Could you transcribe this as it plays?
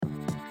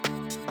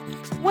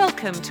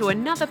Welcome to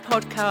another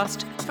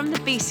podcast from the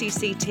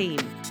BCC team.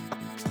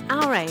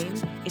 Our aim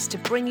is to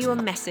bring you a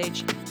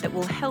message that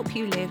will help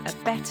you live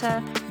a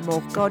better,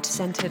 more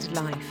God-centered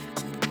life.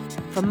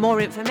 For more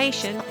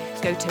information,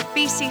 go to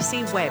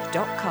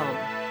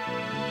bccweb.com.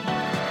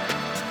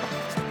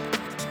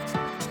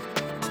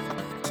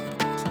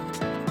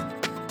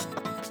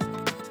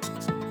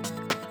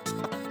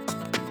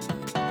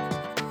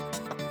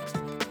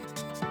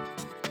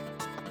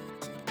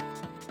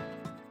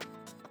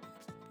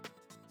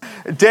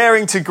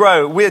 Daring to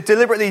grow. We're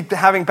deliberately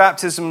having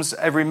baptisms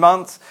every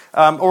month,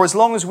 or as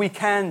long as we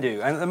can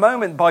do. And at the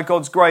moment, by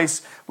God's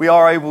grace, we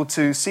are able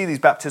to see these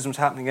baptisms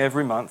happening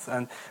every month.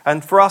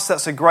 And for us,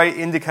 that's a great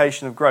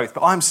indication of growth.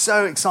 But I'm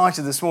so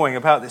excited this morning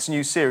about this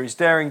new series,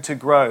 Daring to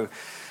Grow.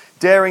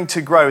 Daring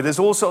to Grow. There's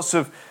all sorts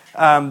of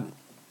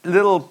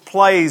little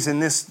plays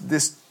in this.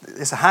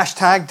 It's a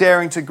hashtag,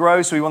 Daring to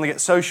Grow, so we want to get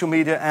social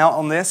media out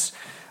on this.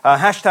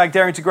 Hashtag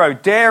Daring to Grow.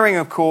 Daring,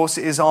 of course,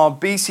 is our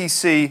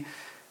BCC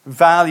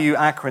value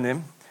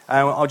acronym.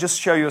 I'll just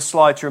show you a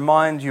slide to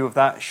remind you of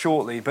that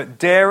shortly. But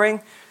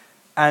daring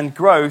and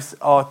growth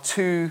are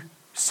two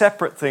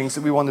separate things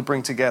that we want to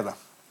bring together.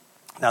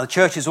 Now, the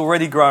church is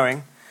already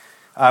growing.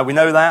 We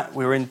know that.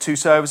 We're in 2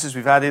 services.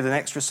 We've added an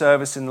extra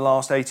service in the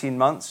last 18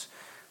 months.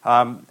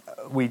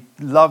 We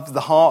love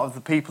the heart of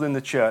the people in the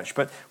church.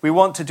 But we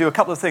want to do a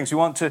couple of things. We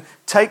want to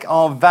take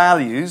our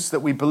values that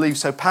we believe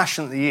so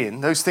passionately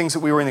in, those things that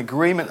we were in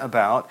agreement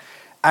about,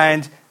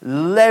 and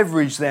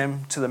leverage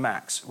them to the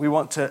max. We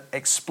want to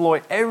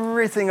exploit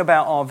everything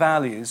about our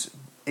values,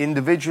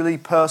 individually,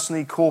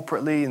 personally,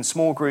 corporately, in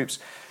small groups,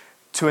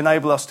 to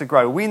enable us to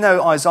grow. We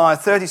know Isaiah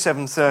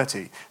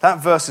 37:30. That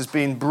verse has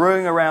been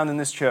brewing around in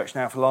this church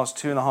now for the last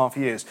 2.5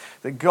 years.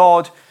 That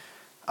God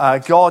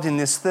in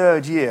this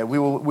third year, we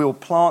will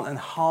plant and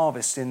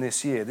harvest in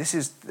this year.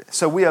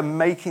 So we are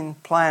making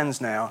plans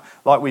now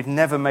like we've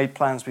never made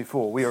plans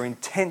before. We are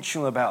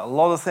intentional about a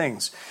lot of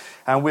things.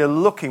 And we're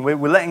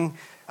letting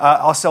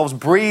ourselves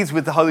breathe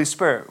with the Holy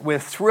Spirit. We're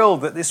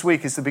thrilled that this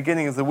week is the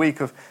beginning of the week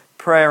of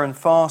prayer and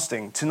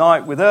fasting.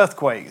 Tonight with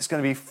Earthquake, it's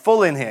going to be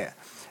full in here.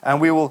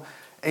 And we will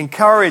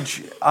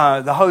encourage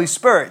the Holy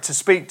Spirit to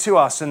speak to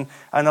us and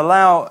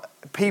allow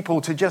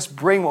people to just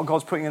bring what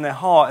God's putting in their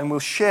heart. And we'll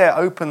share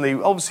openly,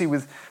 obviously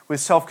with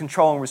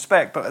self-control and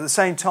respect, but at the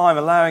same time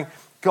allowing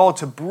God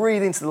to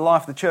breathe into the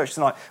life of the church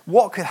tonight.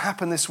 What could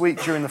happen this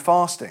week during the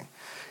fasting?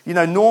 You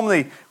know,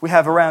 normally we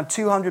have around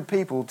 200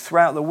 people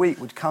throughout the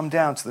week would come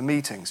down to the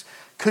meetings.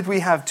 Could we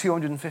have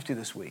 250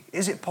 this week?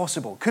 Is it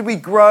possible? Could we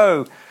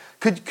grow?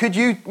 Could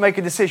you make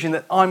a decision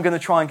that I'm going to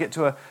try and get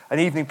to an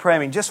evening prayer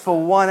meeting just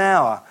for 1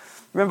 hour?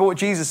 Remember what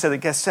Jesus said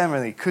at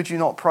Gethsemane, could you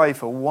not pray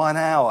for 1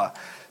 hour?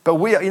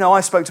 But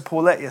I spoke to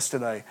Paulette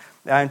yesterday,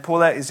 and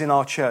Paulette is in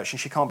our church, and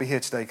she can't be here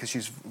today because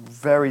she's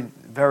very,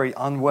 very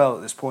unwell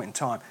at this point in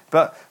time.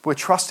 But we're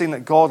trusting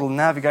that God will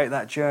navigate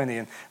that journey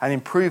and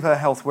improve her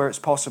health where it's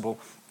possible.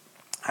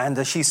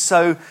 And she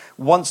so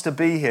wants to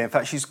be here. In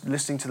fact, she's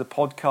listening to the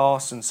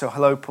podcast. And so,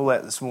 hello,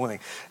 Paulette, this morning.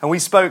 And we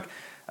spoke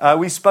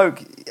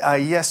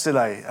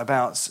yesterday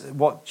about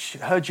what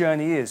her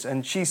journey is.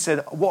 And she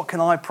said, what can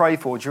I pray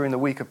for during the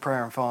week of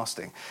prayer and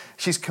fasting?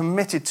 She's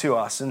committed to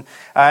us. And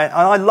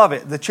I love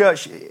it. The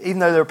church, even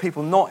though there are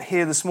people not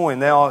here this morning,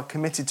 they are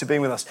committed to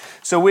being with us.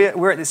 So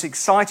we're at this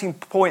exciting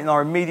point in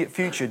our immediate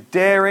future,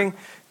 daring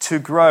to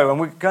grow. And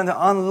we're going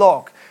to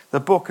unlock the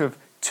book of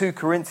 2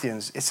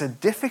 Corinthians. It's a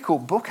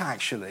difficult book,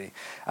 actually,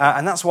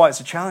 and that's why it's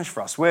a challenge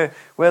for us. We're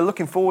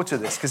looking forward to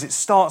this because it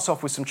starts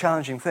off with some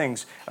challenging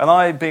things. And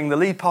I, being the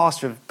lead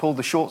pastor, have pulled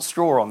the short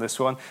straw on this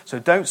one, so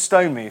don't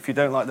stone me if you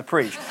don't like the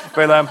preach.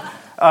 But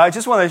I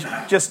just want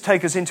to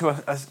take us into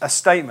a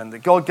statement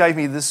that God gave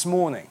me this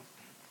morning.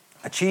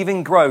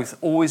 Achieving growth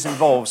always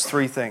involves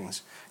 3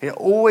 things. It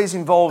always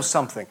involves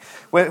something.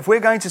 If we're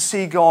going to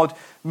see God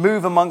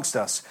move amongst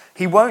us,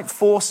 He won't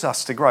force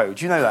us to grow.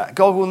 Do you know that?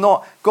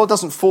 God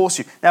doesn't force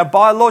you. Now,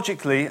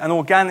 biologically and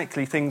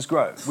organically, things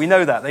grow. We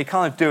know that. They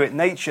kind of do it.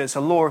 Nature, it's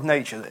a law of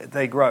nature that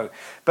they grow.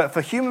 But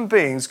for human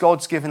beings,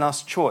 God's given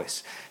us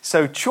choice.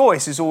 So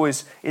choice is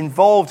always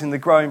involved in the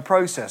growing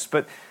process.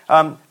 But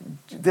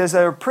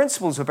there are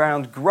principles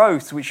around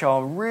growth which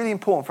are really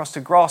important for us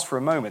to grasp for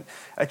a moment.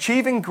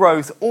 Achieving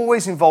growth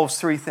always involves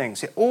 3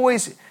 things. It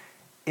always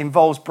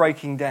involves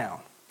breaking down.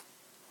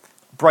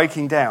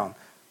 Breaking down.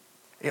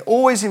 It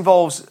always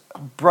involves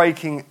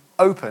breaking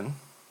open,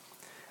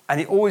 and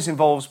it always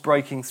involves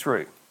breaking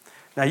through.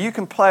 Now, you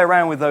can play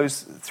around with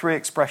those 3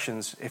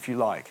 expressions if you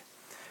like,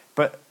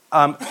 but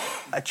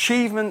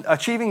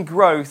achieving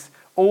growth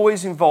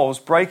always involves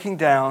breaking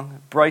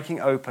down, breaking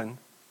open,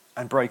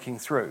 and breaking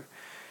through.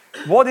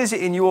 What is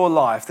it in your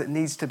life that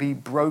needs to be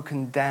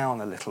broken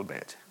down a little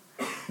bit?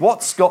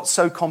 What's got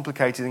so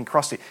complicated and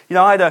crusty? You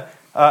know, I had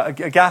a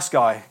gas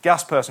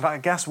person, in fact,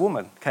 a gas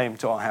woman came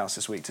to our house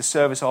this week to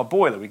service our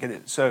boiler. We get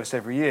it serviced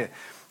every year.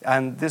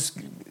 And this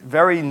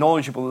very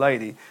knowledgeable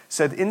lady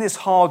said in this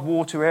hard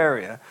water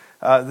area,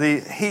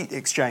 the heat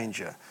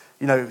exchanger,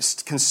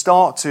 can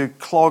start to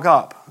clog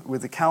up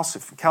with the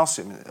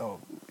calcium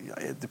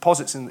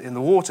deposits in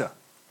the water.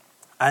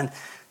 And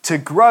to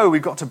grow,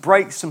 we've got to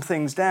break some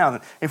things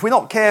down. If we're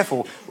not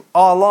careful,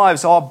 our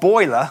lives, our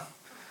boiler,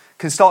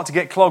 can start to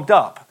get clogged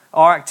up.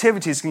 Our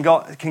activities can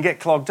get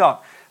clogged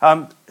up.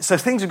 So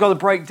things have got to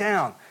break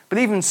down. But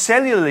even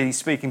cellularly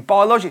speaking,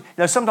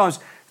 biologically, sometimes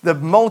the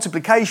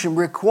multiplication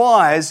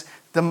requires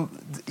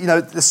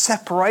the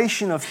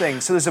separation of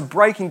things. So there's a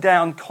breaking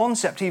down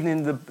concept even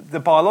in the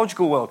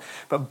biological world.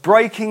 But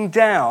breaking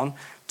down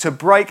to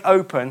break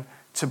open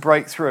to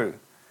break through.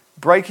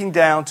 Breaking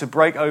down to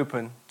break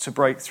open to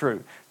break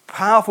through.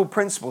 Powerful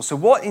principle. So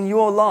what in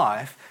your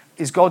life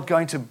is God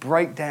going to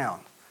break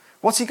down?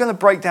 What's he going to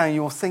break down in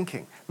your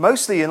thinking?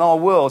 Mostly in our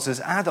worlds as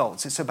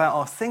adults, it's about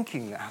our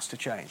thinking that has to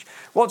change.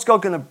 What's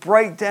God going to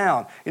break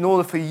down in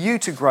order for you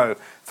to grow,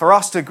 for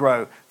us to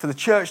grow, for the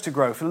church to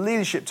grow, for the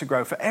leadership to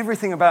grow, for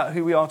everything about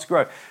who we are to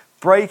grow?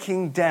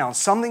 Breaking down.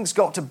 Something's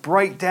got to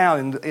break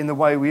down in the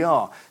way we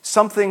are.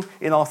 Something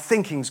in our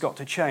thinking's got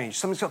to change.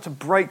 Something's got to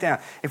break down.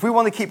 If we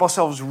want to keep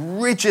ourselves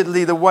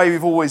rigidly the way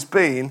we've always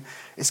been,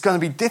 it's going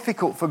to be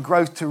difficult for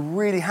growth to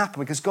really happen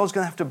because God's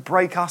going to have to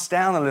break us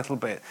down a little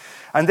bit.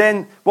 And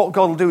then what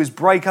God will do is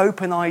break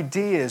open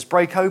ideas,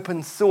 break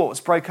open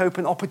thoughts, break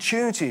open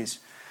opportunities,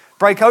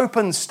 break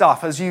open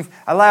stuff. As you've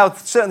allowed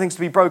certain things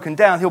to be broken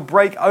down, he'll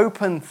break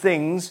open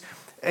things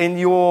in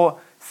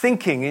your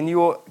thinking, in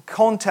your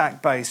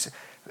contact base.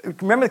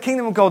 Remember, the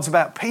kingdom of God's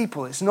about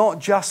people. It's not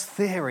just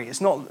theory.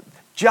 It's not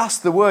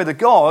just the word of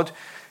God.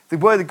 The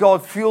word of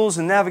God fuels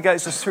and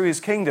navigates us through his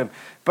kingdom.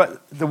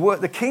 But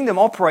the kingdom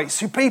operates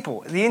through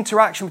people, the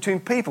interaction between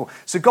people.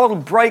 So God will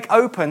break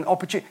open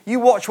opportunity. You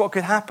watch what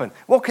could happen.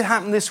 What could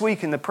happen this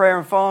week in the prayer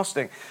and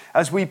fasting?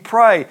 As we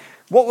pray,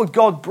 what would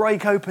God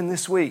break open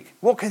this week?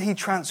 What could he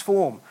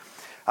transform?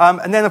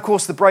 And then, of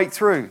course, the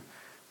breakthrough.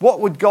 What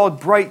would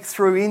God break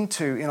through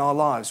into in our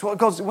lives?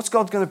 What's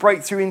God going to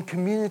break through in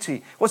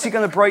community? What's he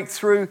going to break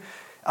through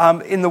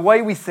in the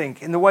way we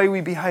think, in the way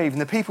we behave, in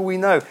the people we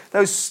know?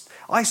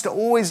 I used to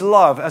always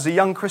love, as a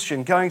young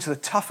Christian, going to the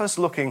toughest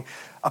looking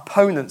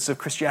opponents of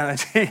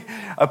Christianity,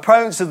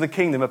 opponents of the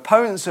kingdom,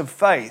 opponents of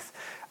faith,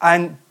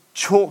 and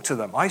talk to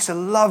them. I used to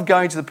love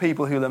going to the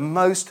people who are the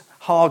most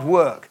hard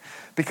work,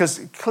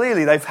 because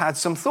clearly they've had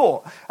some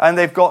thought and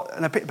they've got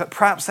an opinion, but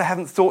perhaps they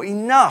haven't thought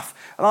enough.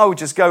 And I would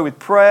just go with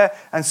prayer,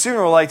 and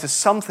sooner or later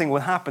something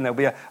will happen. There'll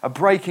be a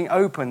breaking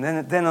open,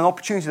 then an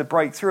opportunity to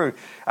break through.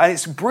 And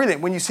it's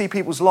brilliant when you see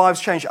people's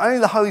lives change. Only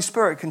the Holy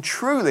Spirit can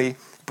truly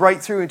break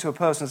through into a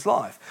person's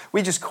life.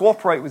 We just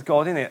cooperate with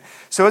God in it.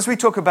 So as we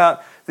talk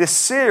about this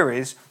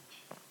series,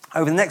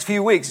 over the next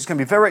few weeks, it's going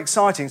to be very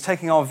exciting. It's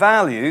taking our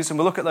values, and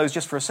we'll look at those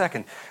just for a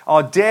second.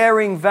 Our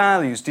daring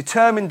values,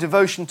 determined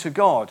devotion to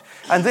God.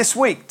 And this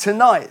week,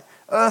 tonight,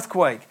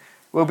 Earthquake,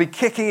 we'll be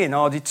kicking in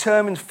our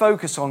determined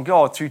focus on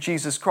God through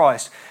Jesus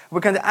Christ. We're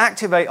going to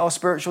activate our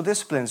spiritual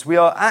disciplines. We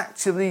are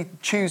actively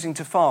choosing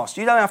to fast.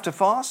 You don't have to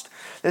fast.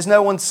 There's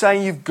no one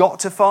saying you've got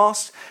to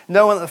fast.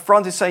 No one at the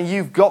front is saying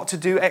you've got to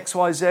do X,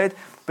 Y, Z.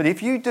 But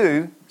if you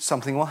do,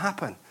 something will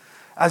happen.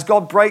 As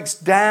God breaks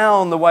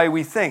down the way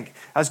we think,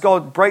 as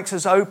God breaks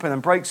us open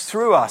and breaks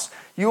through us,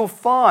 you'll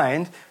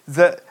find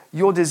that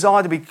your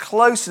desire to be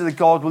closer to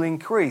God will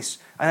increase.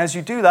 And as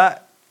you do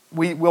that,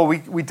 we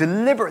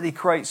deliberately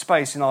create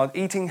space in our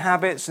eating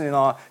habits and in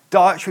our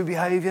dietary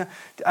behavior,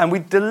 and we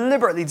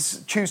deliberately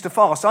choose to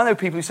fast. I know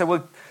people who say,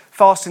 well,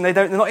 fasting,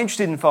 they're not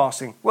interested in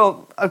fasting.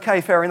 Well,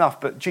 okay, fair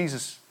enough, but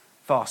Jesus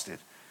fasted,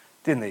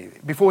 didn't he?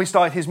 Before he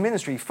started his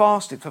ministry, he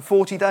fasted for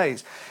 40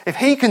 days. If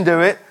he can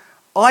do it,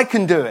 I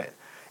can do it.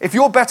 If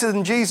you're better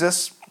than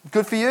Jesus,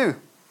 good for you.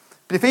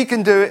 But if he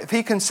can do it, if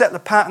he can set the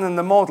pattern and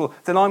the model,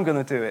 then I'm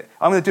going to do it.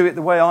 I'm going to do it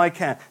the way I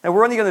can. Now,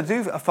 we're only going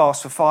to do a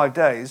fast for 5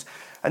 days.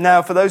 And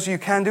now, for those of you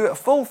who can do it, a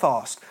full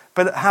fast.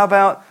 But how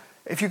about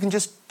if you can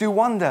just do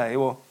 1 day,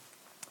 or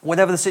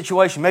whatever the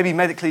situation? Maybe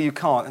medically you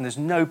can't, and there's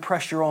no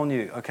pressure on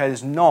you. Okay,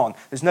 there's none.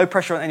 There's no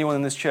pressure on anyone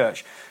in this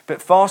church.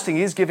 But fasting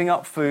is giving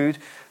up food,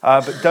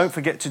 but don't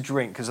forget to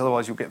drink, because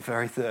otherwise you'll get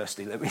very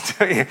thirsty, let me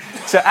tell you.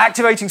 So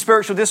activating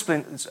spiritual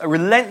discipline, a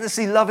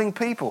relentlessly loving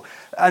people.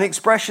 An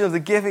expression of the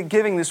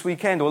giving this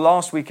weekend or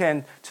last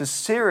weekend to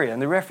Syria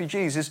and the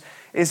refugees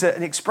is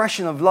an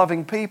expression of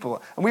loving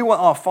people. And we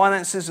want our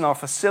finances and our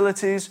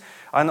facilities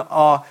and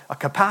our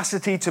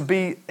capacity to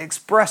be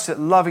expressed at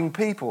loving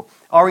people.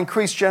 Our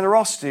increased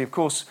generosity, of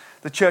course,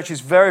 the church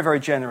is very, very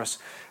generous.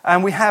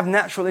 And we have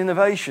natural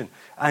innovation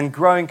and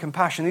growing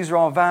compassion. These are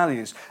our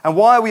values. And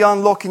why are we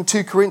unlocking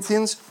 2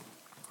 Corinthians?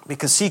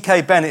 Because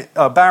C.K.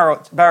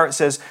 Barrett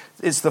says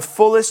it's the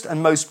fullest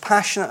and most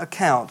passionate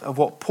account of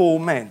what Paul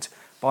meant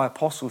by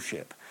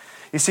apostleship.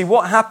 You see,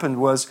 what happened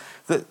was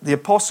that the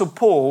Apostle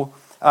Paul,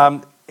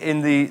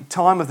 in the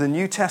time of the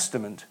New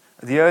Testament,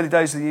 the early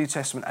days of the New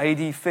Testament,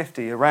 AD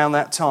 50, around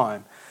that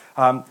time,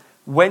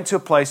 went to a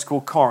place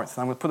called Corinth.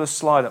 And I'm going to put a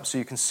slide up so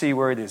you can see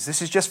where it is.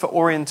 This is just for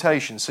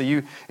orientation. So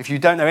if you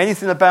don't know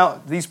anything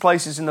about these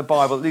places in the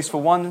Bible, at least for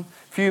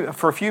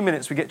a few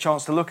minutes we get a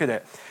chance to look at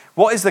it.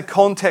 What is the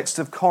context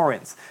of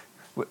Corinth?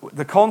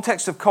 The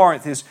context of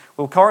Corinth is,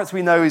 well, Corinth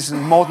we know is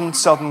in modern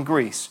southern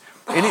Greece.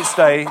 in its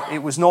day,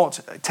 it was not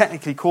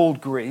technically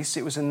called Greece.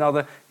 It was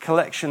another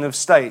collection of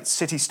states,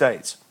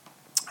 city-states.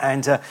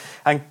 And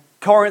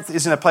Corinth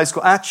is in a place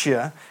called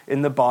Achaia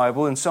in the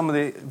Bible, and some of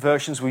the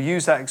versions will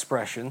use that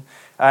expression,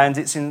 and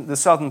it's in the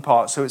southern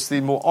part, so it's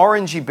the more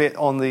orangey bit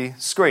on the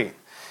screen.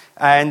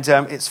 And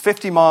it's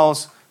 50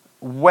 miles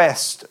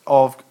west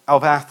of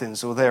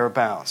Athens, or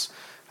thereabouts.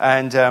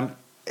 And a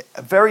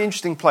very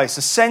interesting place,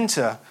 a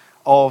centre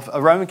of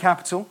a Roman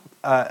capital,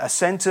 a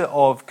centre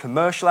of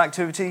commercial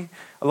activity.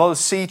 A lot of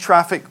sea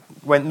traffic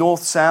went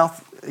north,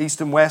 south,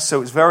 east and west, so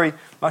it was very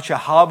much a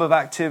hub of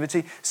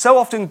activity. So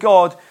often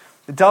God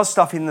does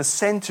stuff in the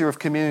centre of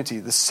community,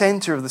 the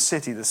centre of the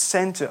city, the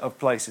centre of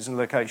places and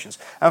locations.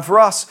 And for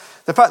us,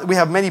 the fact that we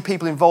have many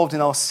people involved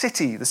in our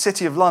city, the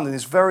City of London,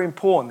 is very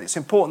important. It's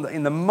important that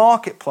in the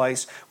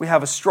marketplace we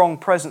have a strong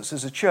presence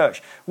as a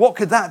church. What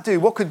could that do?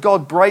 What could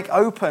God break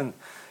open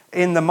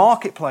in the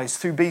marketplace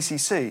through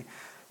BCC?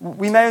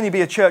 We may only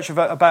be a church of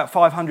about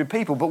 500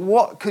 people, but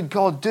what could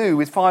God do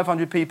with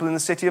 500 people in the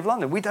City of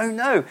London? We don't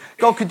know.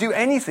 God could do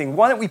anything.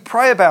 Why don't we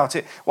pray about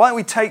it? Why don't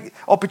we take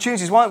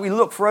opportunities? Why don't we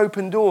look for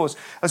open doors,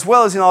 as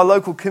well as in our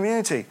local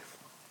community?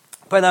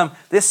 But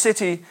this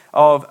city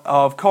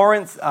of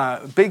Corinth,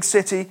 big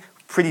city,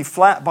 pretty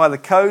flat by the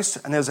coast,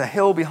 and there's a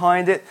hill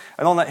behind it,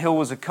 and on that hill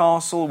was a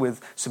castle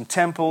with some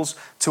temples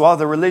to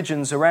other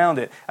religions around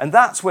it. And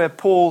that's where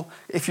Paul,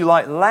 if you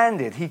like,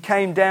 landed. He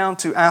came down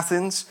to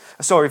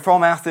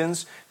from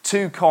Athens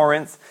to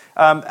Corinth,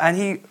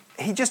 and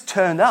he just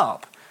turned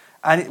up.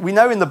 And we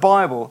know in the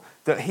Bible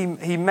that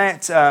he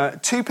met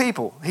two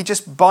people. He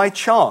just, by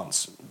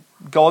chance,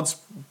 God's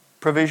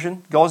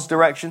provision, God's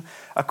direction,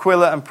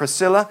 Aquila and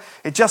Priscilla.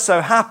 It just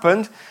so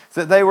happened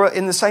that they were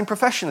in the same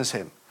profession as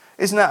him.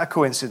 Isn't that a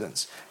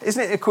coincidence?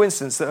 Isn't it a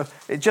coincidence that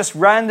it just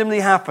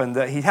randomly happened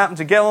that he happened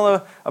to get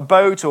on a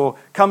boat or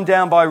come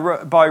down by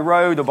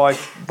road or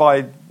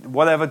by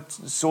whatever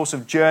source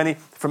of journey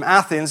from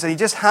Athens, and he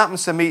just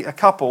happens to meet a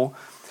couple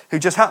who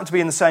just happen to be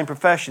in the same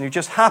profession, who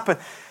just happen.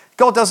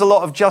 God does a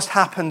lot of just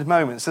happened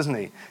moments, doesn't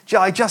he?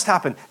 It just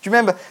happened. Do you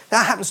remember?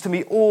 That happens to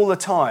me all the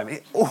time.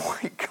 It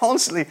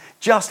constantly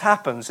just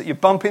happens that you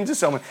bump into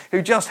someone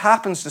who just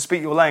happens to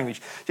speak your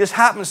language, just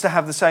happens to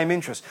have the same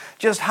interests,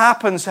 just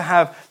happens to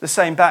have the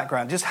same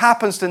background, just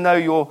happens to know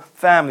your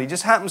family,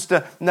 just happens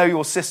to know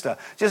your sister.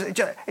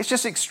 It's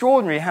just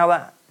extraordinary how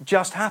that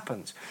just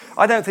happens.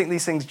 I don't think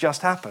these things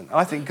just happen.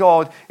 I think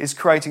God is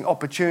creating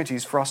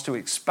opportunities for us to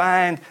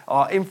expand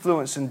our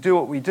influence and do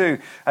what we do.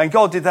 And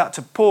God did that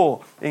to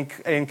Paul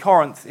in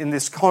Corinth, in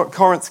this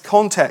Corinth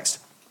context.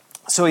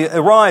 So he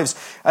arrives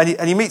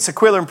and he meets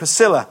Aquila and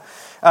Priscilla.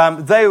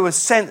 They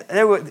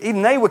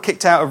were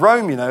kicked out of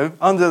Rome,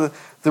 under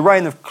the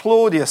reign of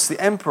Claudius,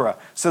 the emperor.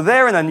 So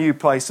they're in a new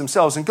place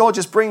themselves. And God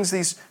just brings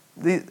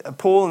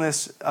Paul and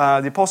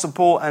the Apostle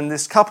Paul and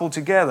this couple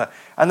together,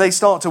 and they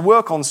start to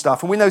work on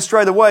stuff. And we know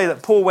straight away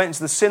that Paul went to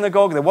the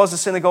synagogue. There was a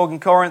synagogue in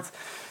Corinth,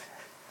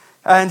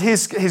 and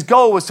his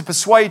goal was to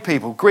persuade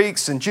people,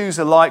 Greeks and Jews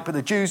alike, but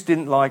the Jews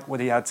didn't like what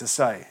he had to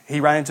say.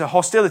 He ran into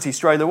hostility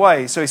straight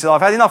away. So he said,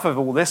 I've had enough of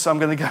all this, so I'm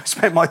going to go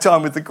spend my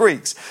time with the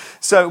Greeks.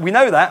 So we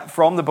know that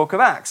from the book of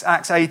Acts.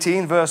 Acts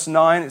 18, verse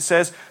 9, it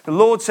says, the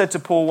Lord said to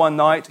Paul one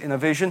night in a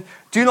vision,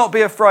 do not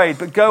be afraid,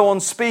 but go on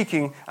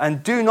speaking,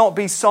 and do not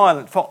be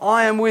silent, for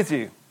I am with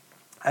you,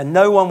 and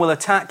no one will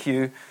attack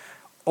you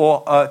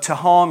or to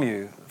harm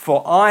you,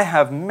 for I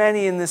have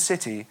many in this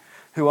city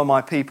who are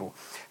my people.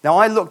 Now,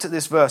 I looked at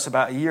this verse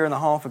about a year and a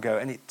half ago,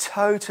 and it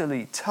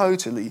totally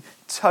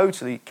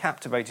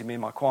captivated me in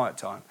my quiet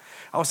time.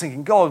 I was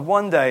thinking, God,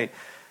 one day,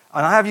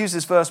 and I have used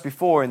this verse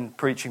before in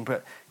preaching,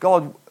 but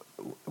God,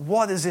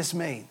 what does this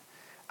mean?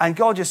 And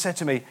God just said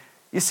to me,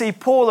 you see,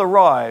 Paul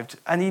arrived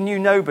and he knew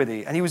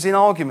nobody, and he was in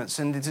arguments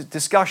and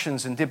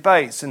discussions and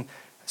debates and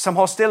some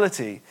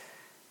hostility.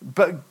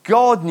 But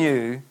God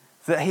knew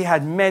that he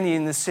had many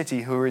in the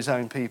city who were his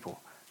own people.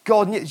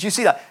 God knew. Did you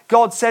see that?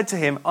 God said to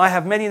him, I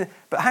have many.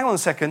 But hang on a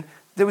second,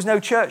 there was no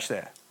church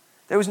there.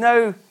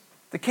 The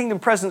kingdom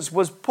presence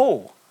was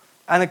Paul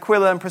and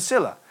Aquila and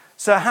Priscilla.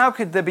 So how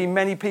could there be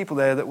many people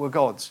there that were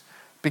God's?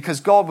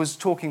 Because God was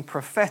talking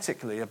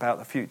prophetically about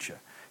the future.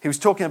 He was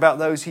talking about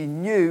those he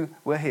knew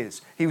were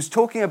his. He was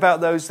talking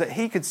about those that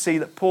he could see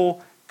that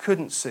Paul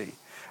couldn't see.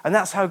 And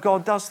that's how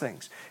God does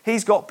things.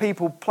 He's got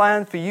people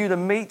planned for you to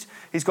meet.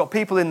 He's got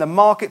people in the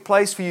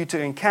marketplace for you to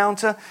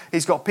encounter.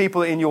 He's got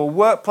people in your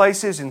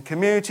workplaces, in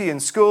community, in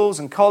schools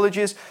and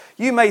colleges.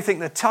 You may think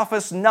the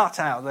toughest nut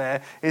out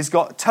there has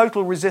got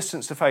total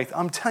resistance to faith.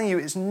 I'm telling you,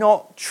 it's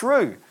not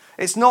true.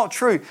 It's not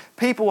true.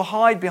 People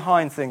hide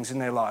behind things in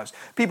their lives.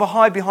 People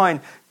hide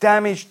behind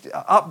damaged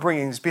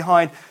upbringings,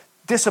 behind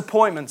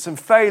disappointments and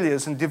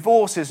failures and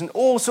divorces and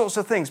all sorts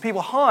of things.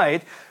 People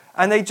hide,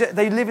 and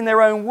they live in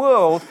their own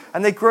world,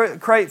 and they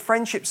create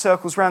friendship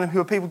circles around them who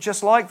are people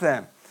just like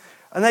them.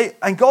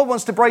 And God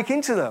wants to break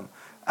into them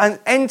and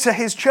enter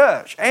his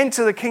church,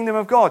 enter the kingdom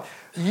of God.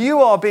 You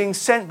are being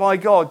sent by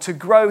God to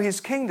grow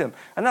his kingdom.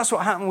 And that's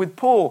what happened with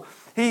Paul.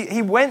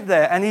 He went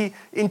there and he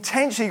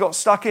intentionally got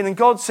stuck in, and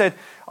God said,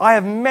 I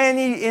have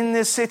many in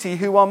this city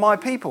who are my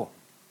people.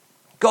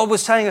 God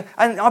was saying,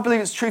 and I believe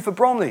it's true for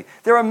Bromley,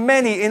 there are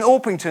many in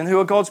Orpington who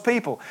are God's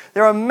people.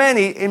 There are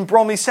many in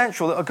Bromley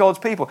Central that are God's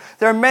people.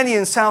 There are many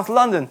in South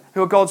London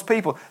who are God's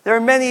people. There are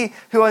many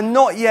who are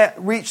not yet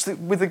reached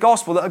with the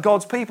gospel that are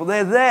God's people.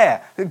 They're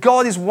there.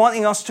 God is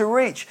wanting us to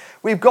reach.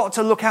 We've got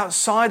to look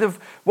outside of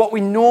what we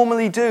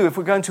normally do if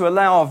we're going to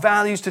allow our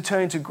values to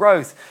turn into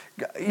growth.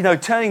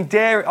 Turning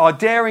our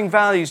daring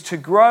values to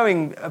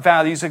growing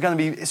values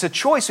it's a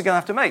choice we're going to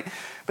have to make.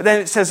 But then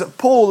it says that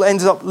Paul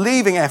ended up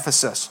leaving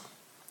Ephesus.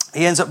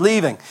 He ends up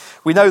leaving.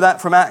 We know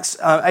that from Acts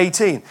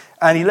 18.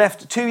 And he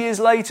left 2 years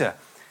later.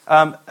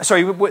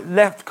 He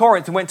left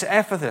Corinth and went to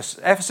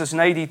Ephesus in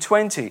AD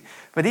 20.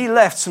 But he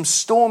left some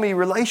stormy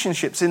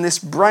relationships in this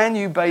brand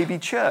new baby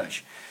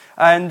church.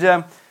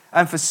 And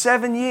for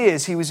 7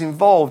 years, he was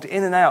involved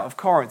in and out of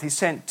Corinth. He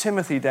sent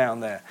Timothy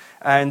down there.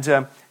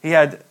 And he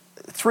had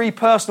 3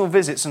 personal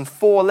visits and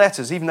 4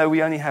 letters, even though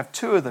we only have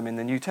 2 of them in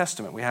the New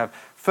Testament. We have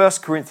 1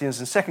 Corinthians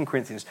and 2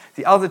 Corinthians.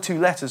 The other 2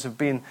 letters have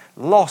been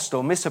lost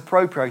or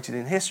misappropriated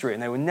in history,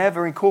 and they were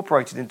never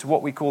incorporated into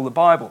what we call the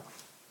Bible.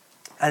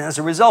 And as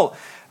a result,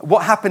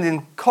 what happened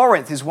in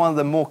Corinth is one of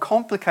the more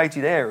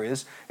complicated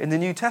areas in the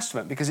New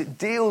Testament, because it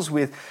deals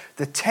with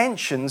the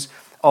tensions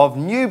of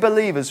new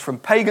believers from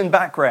pagan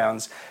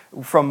backgrounds,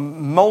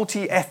 from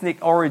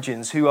multi-ethnic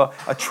origins, who are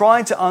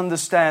trying to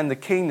understand the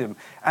kingdom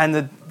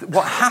and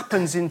what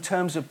happens in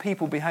terms of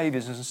people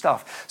behaviors and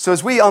stuff. So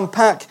as we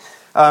unpack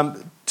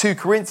 2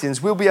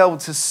 Corinthians, we'll be able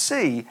to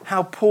see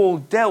how Paul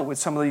dealt with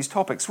some of these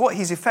topics. What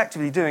he's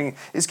effectively doing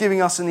is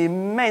giving us an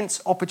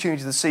immense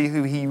opportunity to see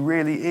who he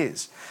really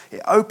is.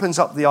 It opens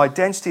up the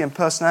identity and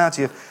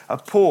personality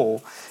of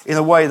Paul in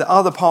a way that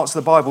other parts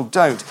of the Bible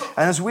don't.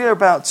 And as we're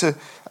about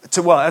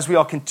as we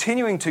are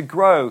continuing to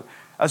grow,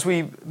 as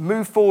we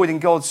move forward in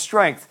God's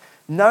strength,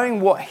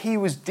 knowing what he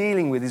was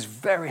dealing with is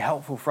very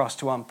helpful for us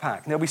to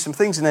unpack. There'll be some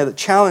things in there that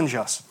challenge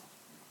us.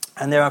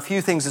 And there are a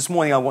few things this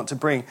morning I want to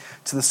bring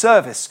to the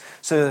service.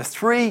 So there are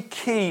 3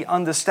 key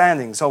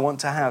understandings I want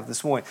to have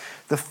this morning.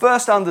 The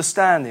first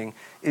understanding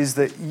is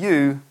that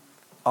you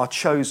are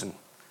chosen.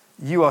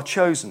 You are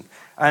chosen.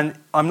 And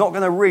I'm not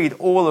going to read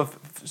all of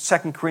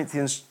 2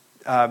 Corinthians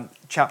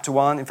chapter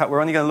 1. In fact,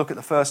 we're only going to look at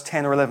the first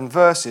 10 or 11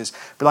 verses,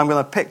 but I'm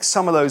going to pick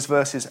some of those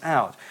verses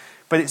out.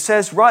 But it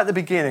says right at the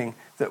beginning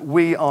that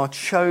we are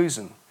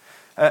chosen.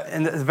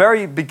 And at the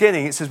very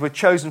beginning, it says we're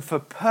chosen for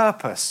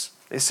purpose.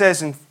 It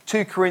says in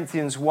 2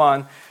 Corinthians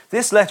 1,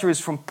 this letter is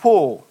from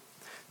Paul,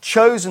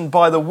 chosen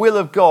by the will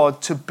of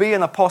God to be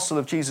an apostle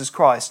of Jesus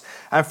Christ,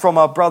 and from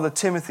our brother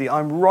Timothy.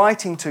 I'm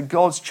writing to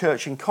God's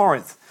church in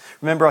Corinth.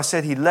 Remember, I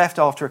said he left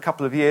after a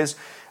couple of years,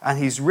 and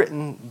he's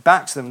written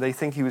back to them. They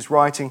think he was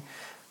writing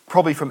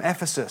probably from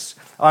Ephesus.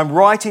 I'm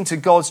writing to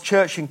God's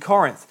church in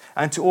Corinth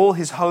and to all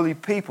his holy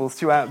people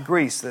throughout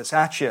Greece, that's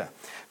Achaia.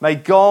 May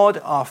God,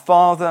 our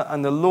Father,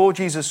 and the Lord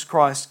Jesus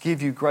Christ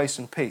give you grace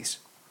and peace.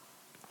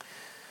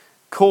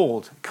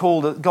 God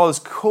has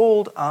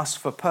called us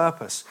for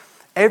purpose.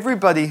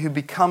 Everybody who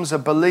becomes a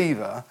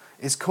believer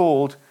is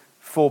called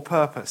for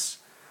purpose.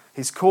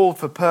 He's called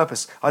for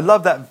purpose. I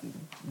love that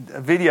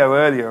video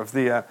earlier of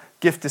the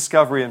gift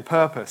discovery and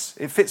purpose.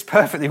 It fits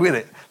perfectly with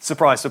it.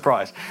 Surprise,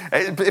 surprise.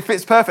 It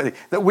fits perfectly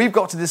that we've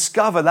got to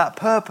discover that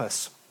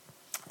purpose.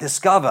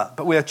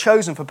 But we are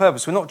chosen for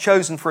purpose. We're not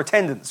chosen for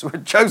attendance.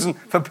 We're chosen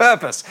for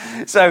purpose.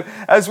 So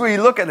as we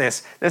look at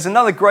this, there's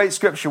another great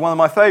scripture, one of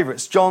my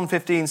favorites, John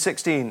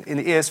 15:16 in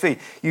the ESV.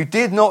 You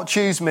did not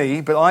choose me,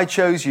 but I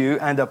chose you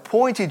and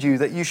appointed you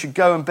that you should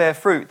go and bear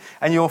fruit,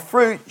 and your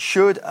fruit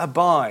should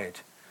abide.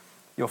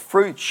 Your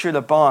fruit should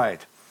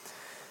abide.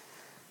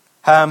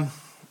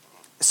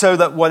 So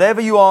that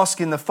whatever you ask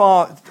the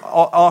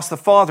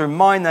Father in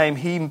my name,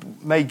 he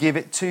may give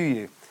it to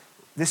you.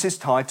 This is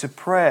tied to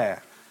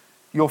prayer.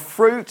 Your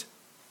fruit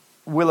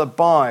will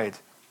abide.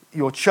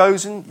 You're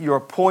chosen, you're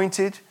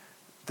appointed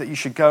that you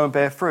should go and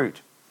bear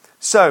fruit.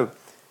 So,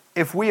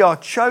 if we are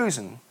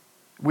chosen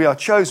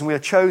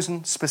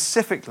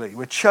specifically.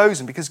 We're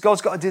chosen because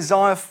God's got a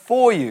desire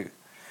for you.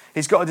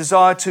 He's got a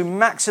desire to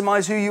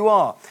maximize who you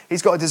are.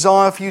 He's got a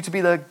desire for you to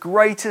be the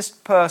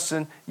greatest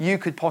person you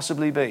could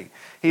possibly be.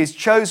 He has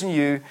chosen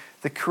you.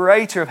 The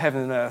creator of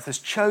heaven and earth has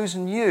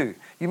chosen you.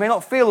 You may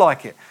not feel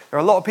like it. There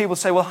are a lot of people who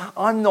say, well,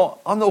 I'm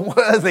not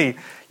worthy.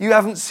 You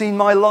haven't seen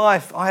my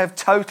life. I have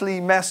totally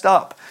messed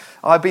up.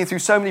 I've been through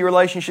so many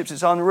relationships,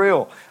 it's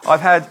unreal.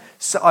 I've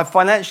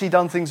financially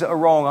done things that are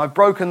wrong. I've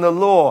broken the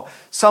law.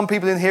 Some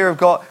people in here have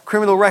got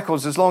criminal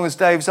records as long as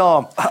Dave's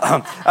arm.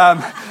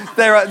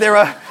 There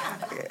are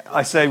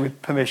I say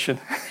with permission.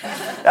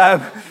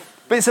 But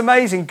it's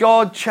amazing.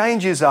 God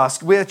changes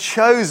us. We're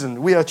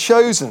chosen. We are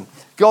chosen.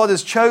 God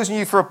has chosen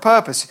you for a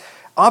purpose.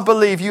 I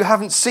believe you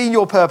haven't seen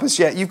your purpose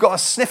yet. You've got a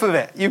sniff of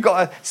it. You've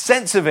got a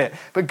sense of it.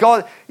 But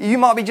God, you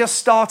might be just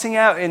starting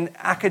out in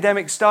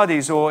academic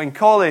studies or in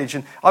college.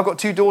 And I've got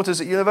 2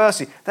 daughters at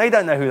university. They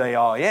don't know who they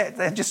are yet.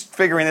 They're just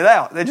figuring it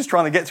out. They're just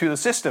trying to get through the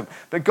system.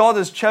 But God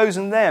has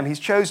chosen them. He's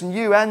chosen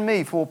you and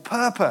me for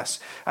purpose.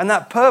 And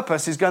that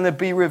purpose is going to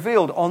be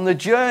revealed on the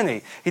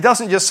journey. He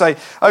doesn't just say,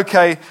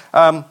 okay,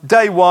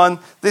 day 1,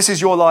 this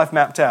is your life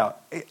mapped out.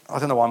 I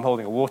don't know why I'm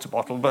holding a water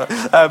bottle, but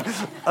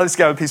let's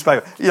go with a piece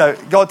of paper.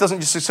 God doesn't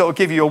just sort of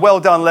give you a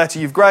well-done letter.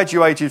 You've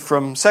graduated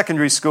from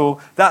secondary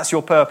school. That's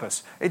your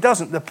purpose. It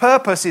doesn't. The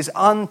purpose is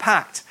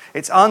unpacked.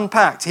 It's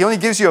unpacked. He only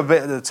gives you a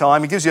bit at a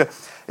time. He gives you.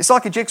 It's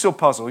like a jigsaw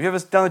puzzle. Have you ever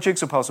done a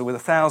jigsaw puzzle with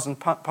 1,000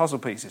 puzzle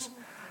pieces?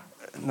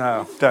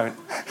 No, don't.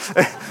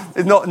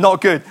 It's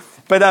not good.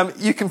 But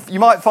you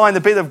might find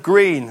the bit of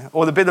green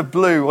or the bit of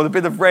blue or the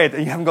bit of red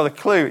and you haven't got a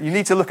clue. You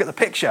need to look at the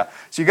picture.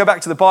 So you go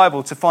back to the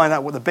Bible to find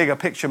out what the bigger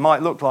picture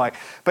might look like.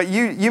 But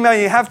you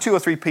may have 2 or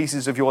 3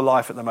 pieces of your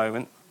life at the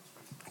moment.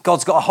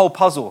 God's got a whole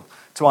puzzle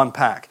to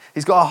unpack.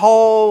 He's got a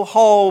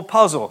whole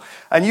puzzle.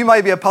 And you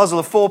may be a puzzle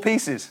of 4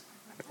 pieces.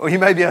 Or you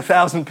may be a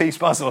 1,000-piece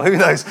puzzle. Who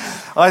knows?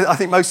 I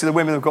think most of the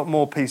women have got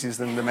more pieces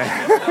than the men.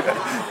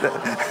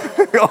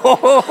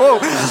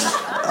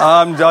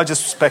 I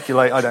just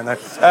speculate. I don't know.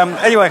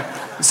 Anyway,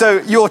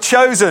 so you're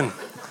chosen,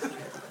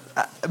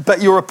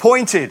 but you're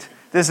appointed.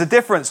 There's a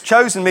difference.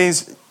 Chosen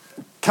means,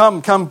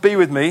 come be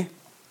with me.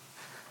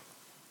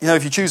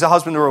 If you choose a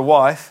husband or a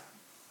wife.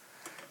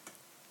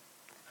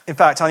 In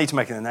fact, I need to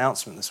make an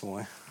announcement this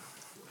morning.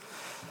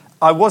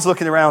 I was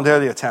looking around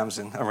earlier,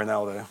 Tamsin and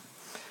Ronaldo.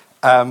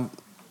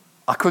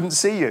 I couldn't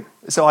see you,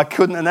 so I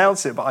couldn't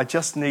announce it, but I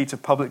just need to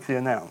publicly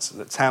announce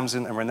that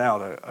Tamsin and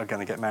Ronaldo are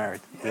going to get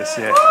married this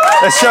year.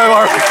 Let's show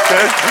our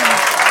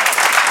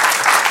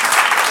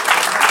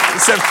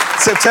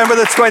September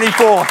the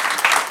 24th.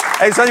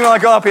 It's only when I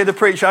got up here to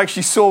preach, I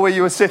actually saw where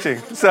you were sitting.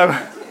 So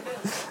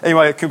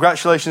anyway,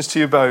 congratulations to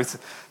you both.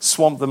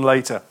 Swamp them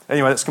later.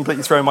 Anyway, that's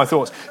completely thrown my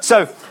thoughts.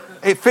 So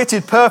it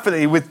fitted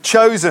perfectly with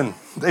chosen.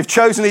 They've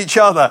chosen each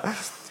other.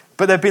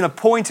 But they've been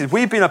appointed.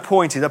 We've been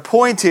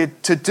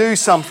appointed to do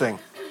something.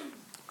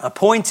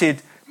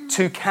 Appointed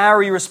to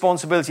carry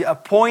responsibility.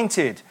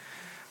 Appointed.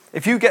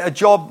 If you get a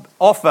job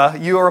offer,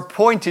 you are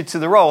appointed to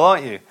the role,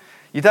 aren't you?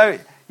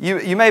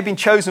 You may have been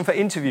chosen for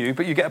interview,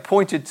 but you get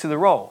appointed to the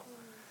role.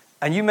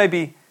 And you may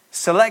be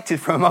selected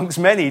from amongst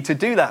many to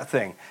do that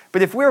thing.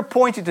 But if we're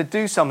appointed to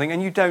do something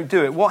and you don't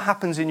do it, what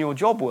happens in your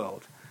job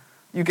world?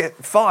 You get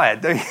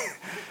fired, don't you?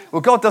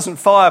 Well, God doesn't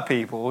fire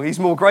people. He's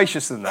more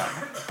gracious than that.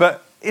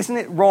 But isn't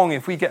it wrong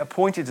if we get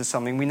appointed to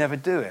something, we never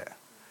do it?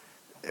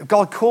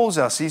 God calls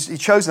us, He's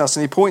chosen us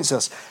and He appoints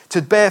us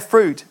to bear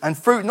fruit. And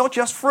fruit, not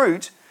just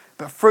fruit,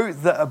 but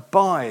fruit that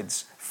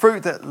abides,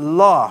 fruit that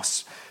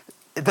lasts,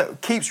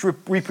 that keeps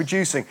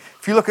reproducing.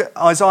 If you look at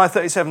Isaiah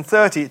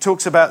 37:30, it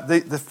talks about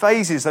the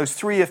phases, those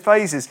 3-year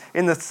phases.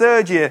 In the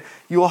 3rd year,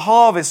 you'll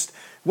harvest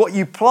what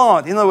you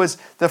plant. In other words,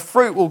 the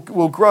fruit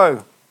will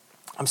grow.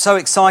 I'm so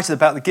excited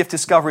about the gift,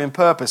 discovery, and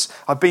purpose.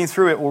 I've been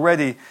through it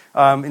already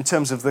in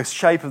terms of the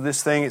shape of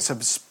this thing. It's a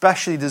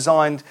specially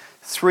designed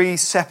 3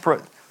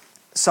 separate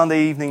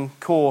Sunday evening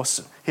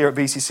course here at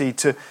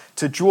BCC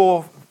to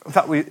draw. In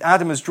fact,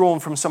 Adam has drawn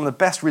from some of the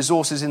best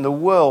resources in the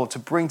world to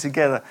bring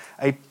together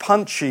a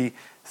punchy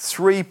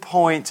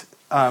 3-point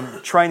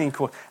training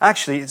course.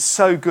 Actually, it's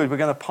so good. We're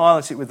going to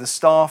pilot it with the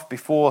staff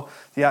before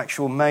the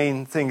actual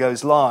main thing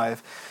goes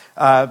live.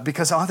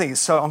 Because I think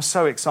I'm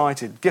so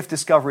excited. Gift,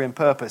 discovery, and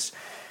purpose.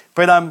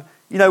 But,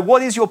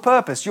 what is your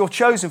purpose? You're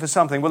chosen for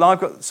something. Well,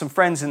 I've got some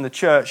friends in the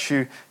church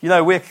who,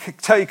 we're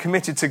totally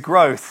committed to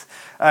growth.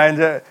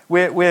 And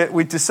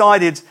we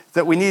decided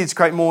that we needed to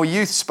create more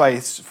youth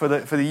space for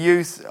the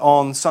youth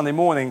on Sunday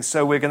mornings.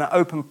 So we're going to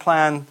open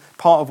plan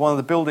part of one of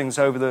the buildings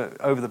over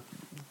the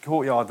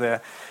courtyard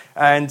there.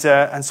 And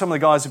some of the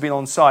guys have been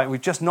on site. We've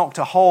just knocked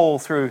a hole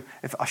through.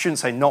 I shouldn't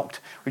say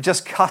knocked. We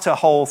just cut a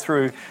hole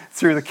through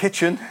the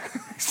kitchen,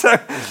 so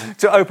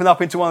to open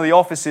up into one of the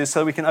offices,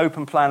 so we can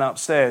open plan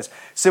upstairs.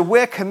 So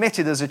we're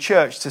committed as a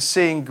church to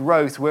seeing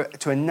growth,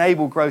 to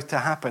enable growth to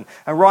happen.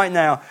 And right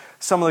now,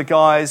 some of the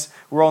guys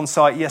were on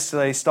site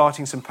yesterday,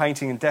 starting some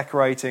painting and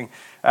decorating.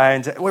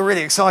 And we're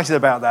really excited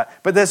about that.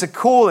 But there's a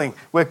calling.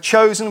 We're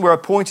chosen, we're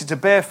appointed to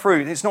bear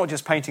fruit. It's not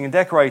just painting and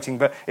decorating,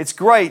 but it's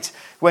great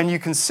when you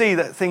can see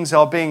that things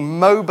are being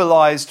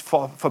mobilized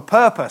for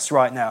purpose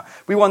right now.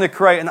 We want to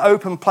create an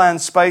open plan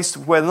space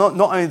where not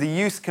only the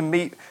youth can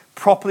meet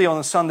properly on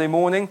a Sunday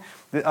morning,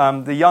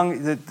 the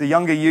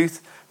younger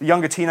youth, the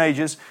younger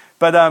teenagers,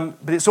 but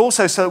it's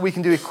also so that we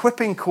can do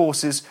equipping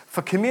courses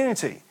for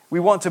community. We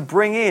want to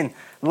bring in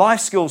life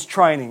skills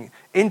training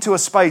into a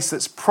space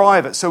that's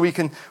private so we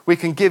can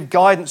give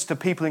guidance to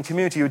people in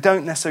community who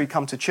don't necessarily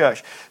come to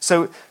church.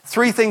 So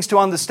 3 things to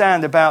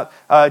understand about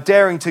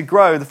daring to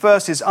grow. The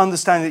first is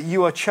understanding that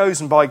you are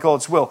chosen by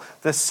God's will.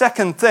 The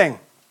second thing,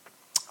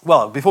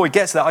 well, before we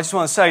get to that, I just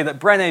want to say that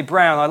Brené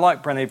Brown, I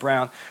like Brené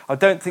Brown. I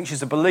don't think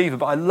she's a believer,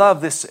 but I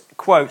love this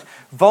quote.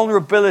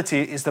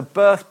 Vulnerability is the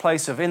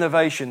birthplace of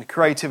innovation,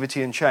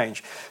 creativity, and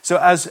change.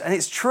 And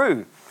it's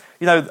true.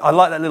 I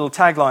like that little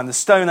tagline, the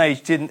Stone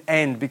Age didn't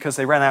end because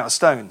they ran out of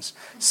stones.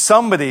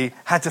 Somebody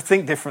had to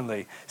think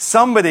differently.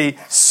 Somebody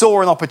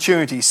saw an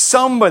opportunity.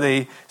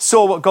 Somebody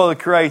saw what God had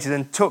created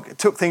and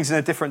took things in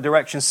a different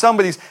direction.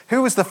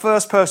 Who was the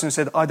first person who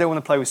said, I don't want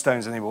to play with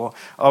stones anymore.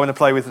 I want to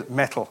play with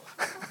metal.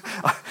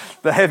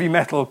 the heavy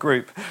metal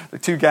group, the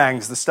two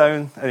gangs, the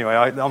Stone. Anyway,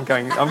 I'm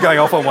going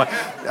off on one.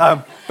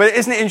 But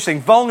isn't it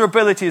interesting?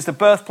 Vulnerability is the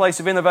birthplace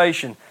of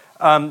innovation,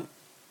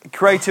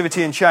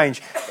 creativity and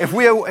change. If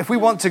we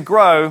want to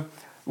grow,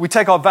 we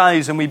take our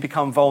values and we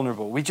become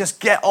vulnerable. We just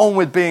get on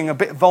with being a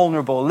bit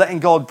vulnerable, letting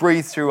God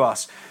breathe through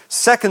us.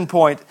 Second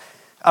point,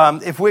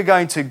 if we're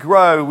going to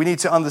grow, we need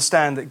to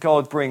understand that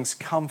God brings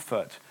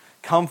comfort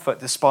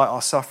despite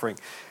our suffering.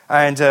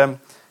 And,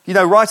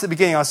 right at the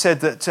beginning, I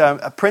said that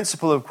a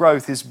principle of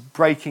growth is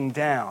breaking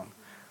down.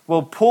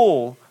 Well,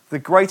 Paul, the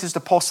greatest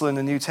apostle in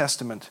the New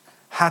Testament,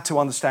 had to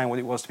understand what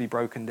it was to be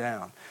broken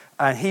down.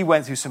 And he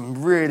went through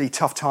some really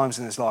tough times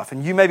in his life.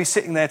 And you may be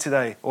sitting there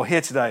today or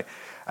here today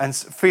and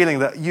feeling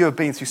that you have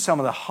been through some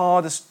of the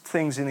hardest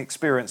things in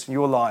experience in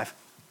your life.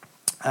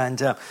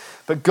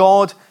 But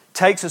God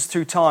takes us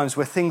through times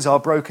where things are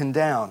broken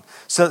down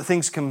so that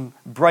things can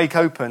break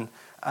open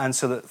and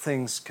so that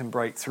things can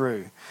break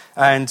through.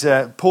 And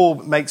Paul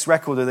makes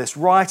record of this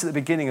right at the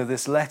beginning of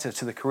this letter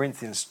to the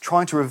Corinthians,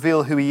 trying to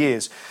reveal who he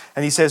is.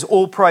 And he says,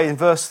 all praise, in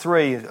verse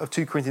 3 of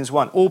 2 Corinthians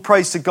 1, all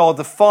praise to God,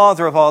 the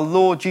Father of our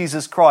Lord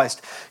Jesus Christ.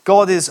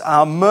 God is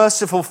our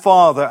merciful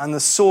Father and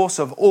the source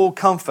of all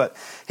comfort.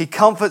 He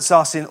comforts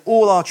us in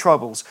all our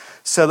troubles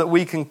so that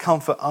we can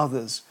comfort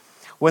others.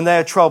 When they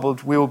are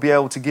troubled, we will be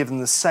able to give them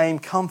the same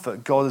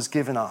comfort God has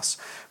given us.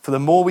 For the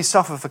more we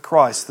suffer for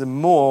Christ, the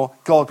more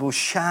God will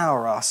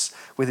shower us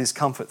with his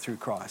comfort through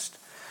Christ.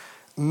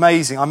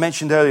 Amazing. I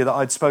mentioned earlier that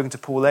I'd spoken to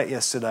Paulette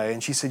yesterday,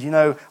 and she said,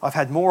 I've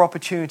had more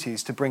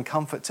opportunities to bring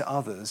comfort to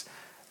others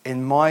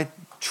in my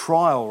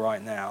trial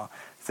right now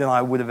than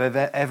I would have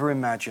ever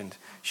imagined.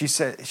 She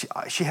said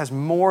she has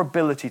more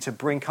ability to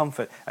bring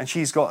comfort, and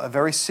she's got a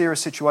very serious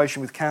situation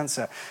with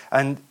cancer.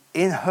 And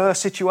in her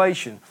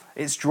situation,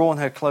 it's drawn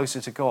her closer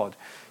to God.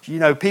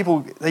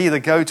 People, they either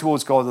go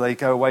towards God or they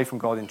go away from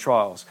God in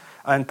trials.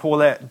 And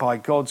Paulette, by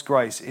God's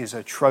grace, is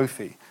a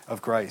trophy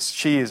of grace.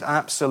 She is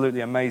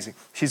absolutely amazing.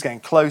 She's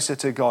getting closer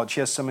to God. She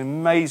has some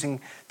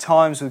amazing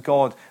times with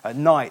God at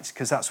night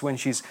because that's when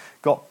she's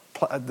got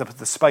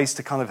the space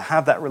to kind of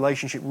have that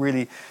relationship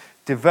really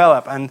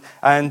develop.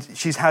 And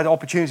she's had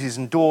opportunities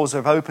and doors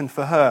have opened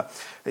for her.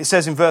 It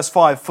says in verse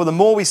 5, for the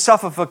more we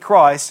suffer for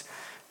Christ,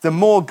 the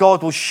more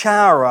God will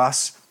shower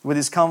us with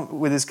his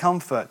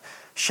comfort.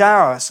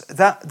 Shower us,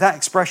 that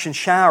expression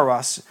shower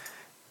us,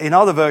 in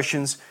other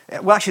versions,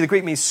 well actually the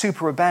Greek means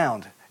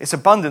superabound. It's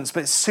abundance,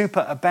 but it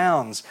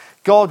superabounds.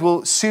 God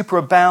will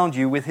superabound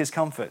you with his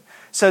comfort.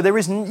 So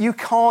you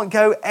can't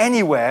go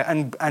anywhere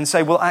and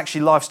say, well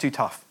actually life's too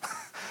tough.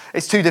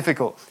 It's too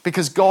difficult.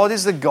 Because God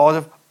is the God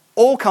of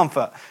all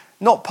comfort.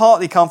 Not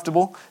partly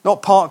comfortable,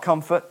 not part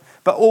comfort,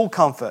 but all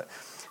comfort.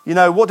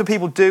 What do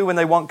people do when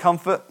they want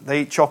comfort?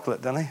 They eat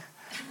chocolate, don't they?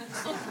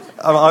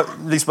 At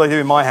least they do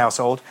in my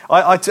household.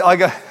 I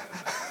go.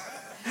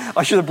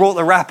 I should have brought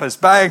the wrappers,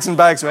 bags and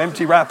bags of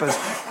empty wrappers,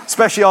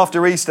 especially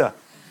after Easter.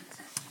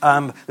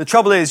 The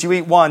trouble is, you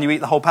eat one, you eat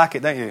the whole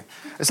packet, don't you?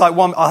 It's like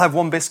I'll have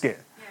one biscuit.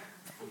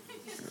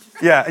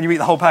 Yeah, and you eat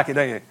the whole packet,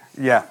 don't you?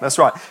 Yeah, that's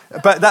right.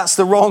 But that's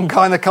the wrong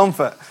kind of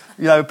comfort.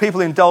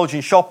 People indulge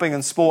in shopping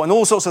and sport and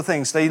all sorts of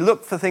things. They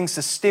look for things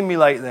to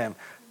stimulate them,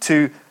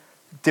 to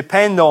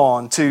depend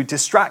on, to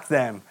distract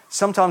them.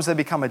 Sometimes they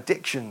become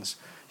addictions.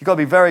 You've got to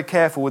be very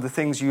careful with the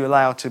things you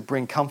allow to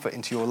bring comfort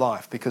into your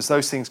life because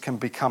those things can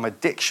become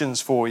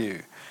addictions for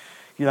you.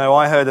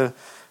 I heard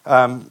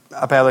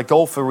about a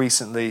golfer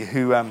recently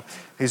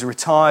who's a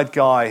retired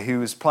guy who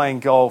was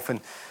playing golf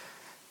and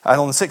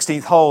on the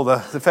 16th hole, the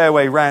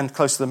fairway ran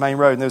close to the main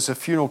road and there was a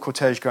funeral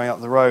cortege going up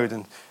the road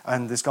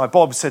and this guy,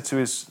 Bob, said to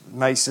his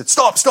mate,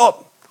 stop,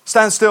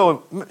 stand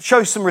still,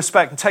 show some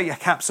respect and take your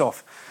caps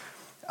off.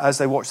 As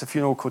they watched the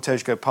funeral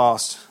cortege go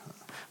past,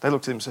 they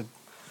looked at him and said,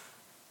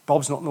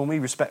 Bob's not normally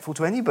respectful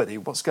to anybody.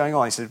 What's going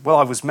on? He said, well,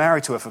 I was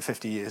married to her for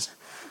 50 years.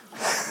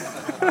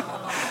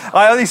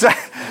 I only say,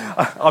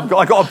 I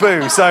got a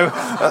boo. So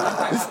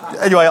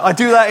anyway, I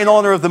do that in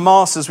honour of the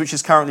Masters, which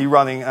is currently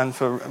running, and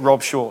for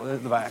Rob Short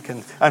at the back,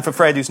 and for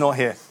Fred, who's not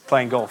here,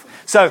 playing golf.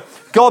 So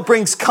God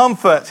brings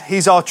comfort.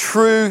 He's our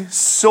true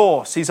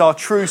source. He's our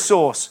true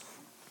source.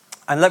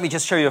 And let me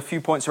just show you a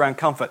few points around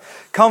comfort.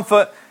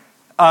 Comfort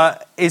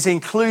is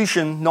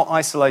inclusion, not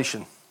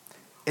isolation.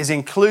 Is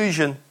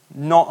inclusion,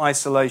 not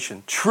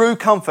isolation. True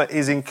comfort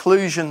is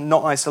inclusion,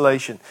 not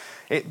isolation.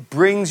 It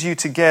brings you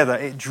together.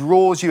 It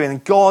draws you in.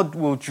 God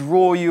will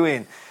draw you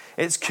in.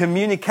 It's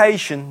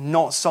communication,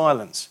 not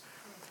silence.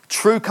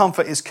 True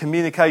comfort is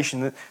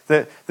communication.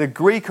 The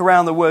Greek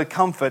around the word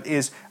comfort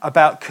is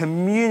about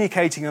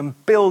communicating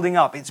and building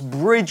up. It's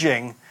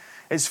bridging.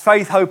 It's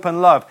faith, hope,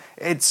 and love.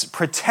 It's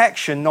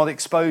protection, not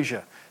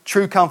exposure.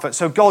 True comfort.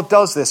 So God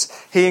does this.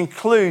 He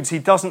includes. He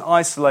doesn't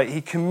isolate.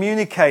 He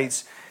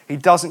communicates. He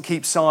doesn't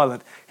keep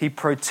silent. He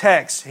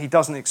protects. He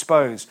doesn't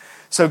expose.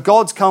 So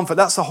God's comfort,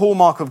 that's the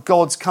hallmark of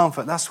God's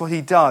comfort. That's what he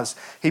does.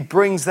 He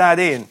brings that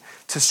in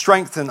to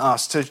strengthen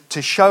us,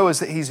 to show us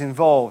that he's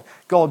involved.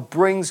 God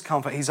brings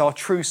comfort. He's our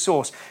true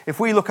source. If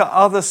we look at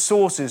other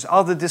sources,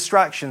 other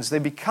distractions, they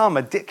become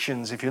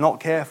addictions if you're not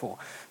careful.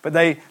 but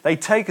they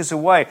take us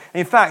away.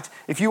 In fact,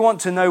 if you want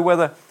to know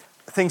whether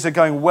things are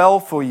going well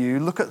for you,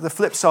 look at the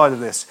flip side of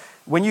this.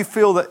 When you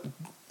feel that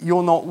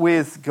you're not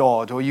with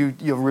God or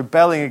you're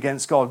rebelling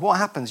against God, what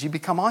happens? You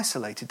become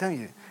isolated, don't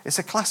you? It's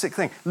a classic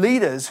thing.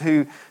 Leaders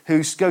who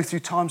go through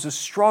times of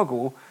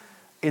struggle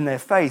in their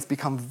faith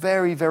become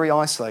very, very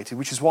isolated,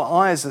 which is why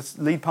I, as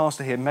a lead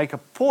pastor here, make a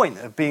point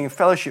of being in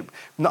fellowship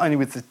not only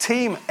with the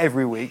team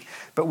every week,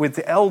 but with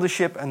the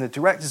eldership and the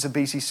directors of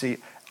BCC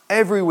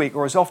every week,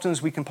 or as often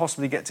as we can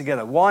possibly get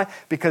together. Why?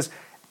 Because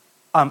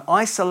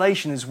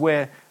isolation is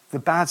where the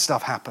bad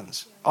stuff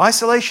happens.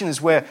 Isolation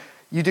is where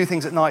you do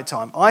things at night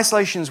time.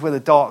 Isolation is where the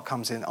dark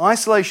comes in.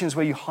 Isolation is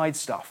where you hide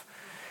stuff.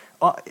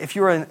 If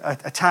you're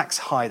a tax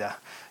hider,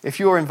 if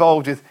you're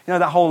involved with,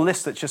 that whole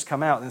list that's just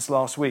come out this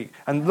last week,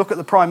 and look at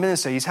the Prime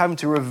Minister, he's having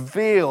to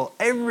reveal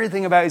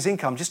everything about his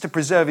income just to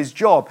preserve his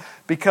job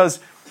because,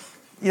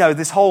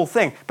 this whole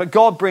thing. But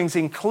God brings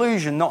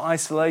inclusion, not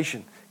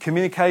isolation.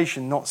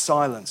 Communication, not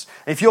silence.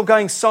 If you're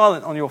going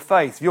silent on your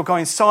faith, if you're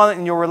going silent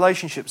in your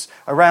relationships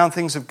around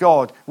things of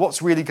God,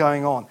 what's really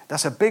going on?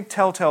 That's a big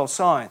telltale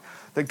sign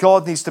that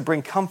God needs to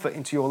bring comfort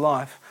into your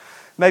life.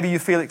 Maybe you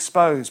feel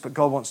exposed, but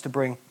God wants to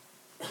bring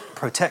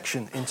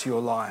protection into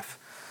your life.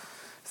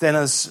 Then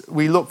as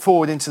we look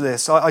forward into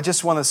this, I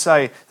just want to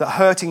say that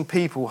hurting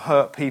people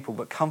hurt people,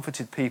 but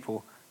comforted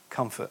people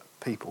comfort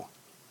people.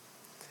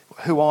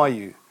 Who are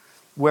you?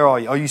 Where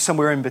are you? Are you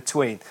somewhere in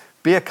between?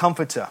 Be a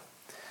comforter.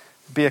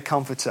 Be a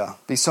comforter.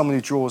 Be someone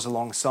who draws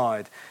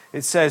alongside.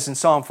 It says in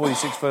Psalm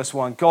 46 verse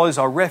 1, God is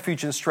our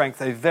refuge and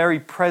strength, a very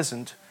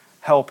present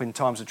help in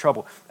times of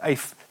trouble.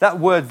 That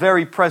word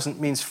very present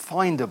means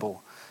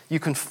findable. You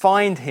can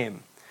find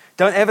him.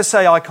 Don't ever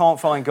say, I can't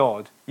find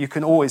God. You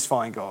can always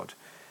find God.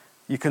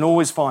 You can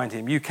always find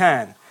him. You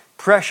can.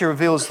 Pressure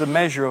reveals the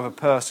measure of a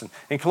person.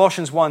 In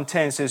Colossians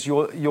 1:10 it says,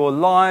 your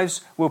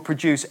lives will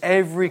produce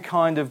every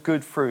kind of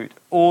good fruit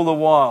all the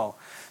while.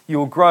 You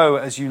will grow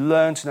as you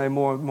learn to know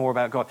more and more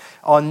about God.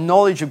 Our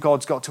knowledge of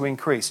God's got to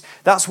increase.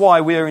 That's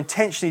why we are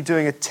intentionally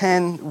doing a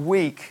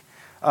 10-week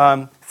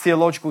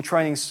theological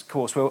training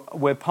course.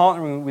 We're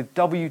partnering with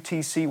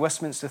WTC,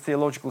 Westminster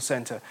Theological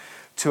Centre,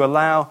 to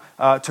allow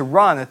to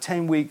run a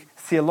 10-week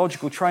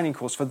theological training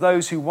course for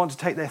those who want to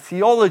take their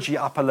theology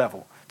up a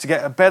level, to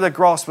get a better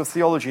grasp of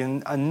theology.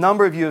 And a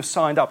number of you have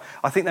signed up.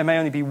 I think there may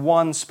only be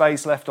one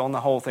space left on the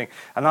whole thing.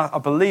 And I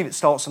believe it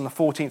starts on the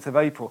 14th of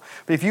April.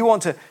 But if you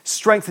want to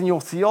strengthen your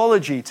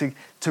theology,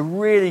 to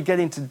really get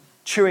into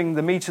chewing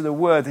the meat of the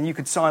word, then you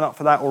could sign up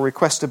for that or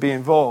request to be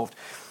involved.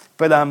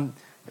 But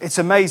it's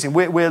amazing.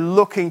 We're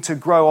looking to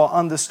grow our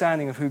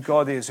understanding of who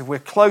God is. If we're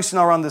close in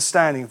our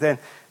understanding, then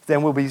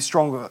we'll be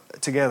stronger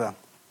together.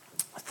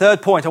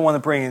 Third point I want to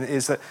bring in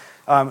is that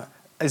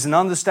is an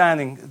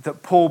understanding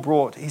that Paul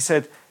brought.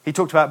 He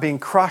talked about being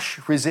crush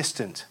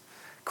resistant.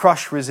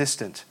 Crush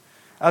resistant.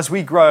 As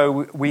we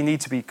grow, we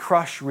need to be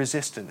crush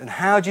resistant. And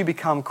how do you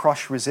become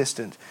crush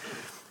resistant?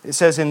 It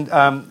says in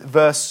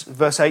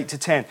verse 8 to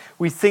 10,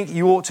 we think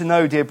you ought to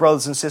know, dear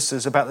brothers and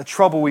sisters, about the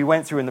trouble we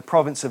went through in the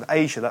province of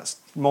Asia, that's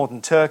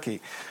modern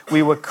Turkey.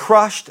 We were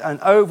crushed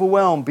and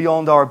overwhelmed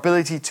beyond our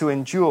ability to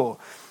endure,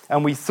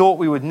 and we thought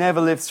we would never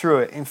live through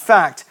it. In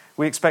fact,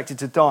 we expected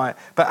to die.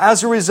 But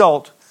as a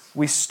result,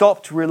 we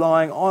stopped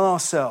relying on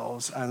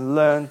ourselves and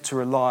learned to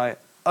rely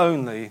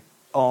only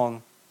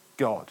on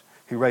God,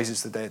 who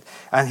raises the dead.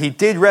 And he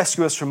did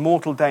rescue us from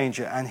mortal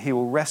danger, and he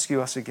will rescue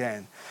us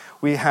again.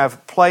 We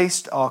have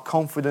placed our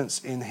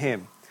confidence in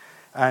him,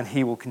 and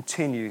he will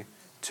continue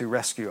to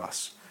rescue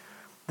us.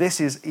 This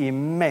is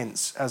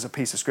immense as a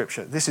piece of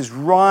scripture. This is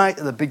right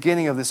at the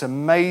beginning of this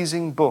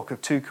amazing book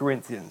of 2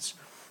 Corinthians.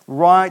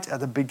 Right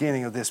at the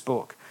beginning of this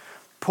book.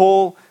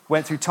 Paul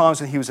went through times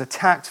when he was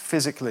attacked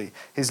physically.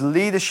 His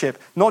leadership,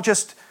 not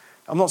just,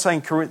 I'm not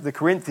saying the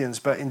Corinthians,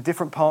 but in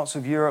different parts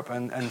of Europe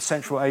and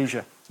Central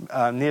Asia,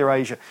 near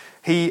Asia.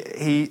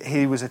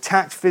 He was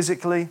attacked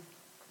physically.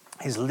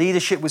 His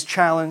leadership was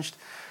challenged.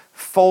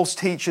 False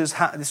teachers,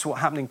 this is what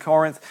happened in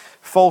Corinth.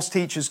 False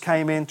teachers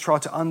came in,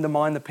 tried to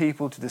undermine the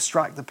people, to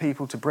distract the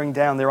people, to bring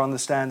down their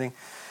understanding.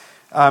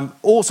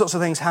 All sorts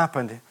of things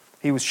happened.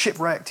 He was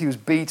shipwrecked, he was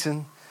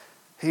beaten.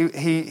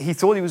 He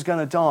thought he was going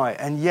to die,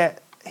 and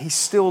yet he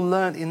still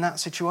learned in that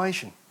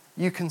situation.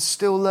 You can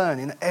still learn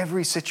in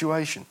every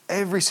situation.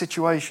 Every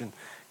situation,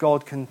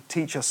 God can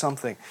teach us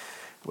something.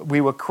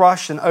 We were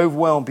crushed and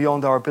overwhelmed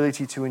beyond our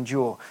ability to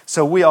endure.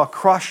 So we are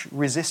crush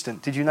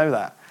resistant. Did you know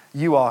that?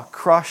 You are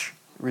crush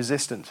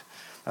resistant.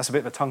 That's a bit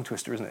of a tongue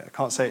twister, isn't it? I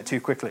can't say it too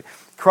quickly.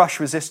 Crush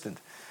resistant.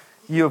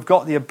 You have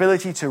got the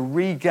ability to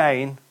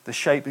regain the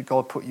shape that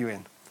God put you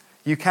in.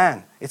 You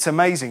can. It's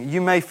amazing. You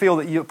may feel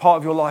that part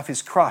of your life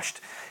is crushed.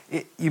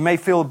 You may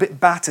feel a bit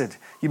battered.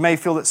 You may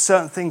feel that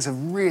certain things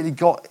have really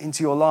got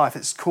into your life.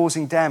 It's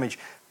causing damage.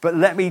 But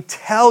let me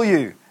tell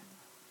you,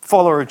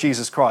 follower of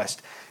Jesus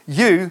Christ,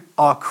 you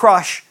are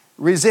crush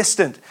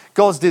resistant.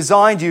 God's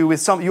designed you with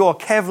something. You are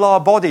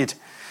Kevlar bodied.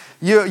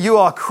 You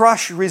are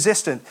crush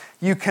resistant.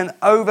 You can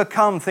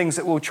overcome things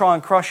that will try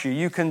and crush you.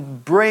 You can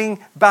bring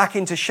back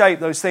into shape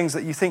those things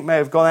that you think may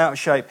have gone out of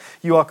shape.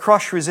 You are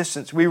crush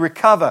resistant. We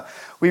recover.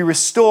 We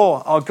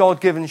restore our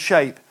God-given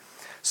shape.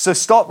 So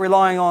stop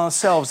relying on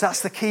ourselves.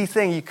 That's the key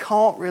thing. You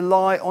can't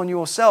rely on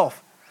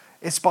yourself.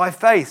 It's by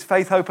faith,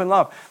 hope, and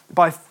love.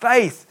 By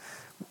faith,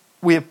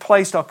 we have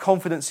placed our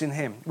confidence in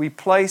Him. We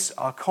place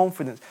our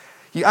confidence.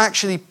 You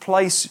actually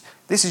place,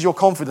 this is your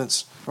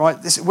confidence, right?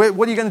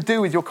 What are you going to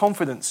do with your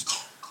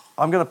confidence?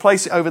 I'm going to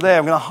place it over there.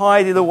 I'm going to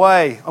hide it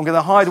away. I'm going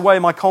to hide away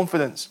my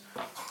confidence.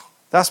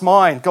 That's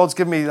mine. God's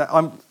given me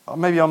that.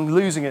 Maybe I'm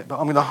losing it, but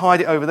I'm going to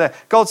hide it over there.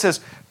 God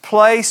says,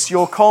 place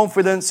your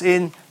confidence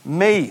in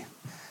me.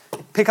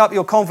 Pick up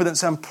your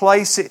confidence and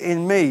place it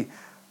in me.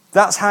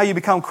 That's how you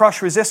become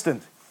crush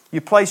resistant. You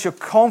place your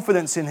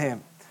confidence in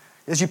Him.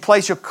 As you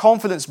place your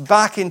confidence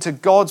back into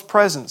God's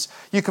presence,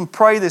 you can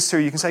pray this through.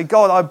 You can say,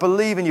 God, I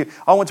believe in you.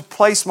 I want to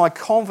place my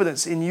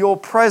confidence in your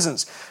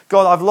presence.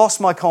 God, I've lost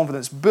my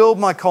confidence. Build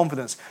my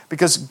confidence.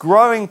 Because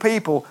growing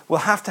people will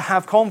have to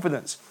have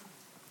confidence.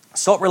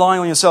 Stop relying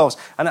on yourselves.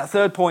 And that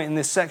third point in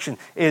this section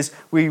is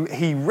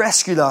He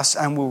rescued us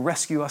and will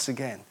rescue us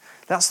again.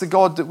 That's the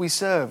God that we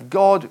serve.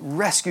 God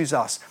rescues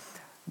us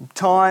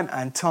time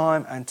and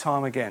time and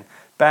time again.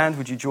 Band,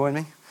 would you join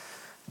me?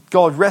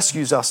 God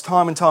rescues us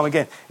time and time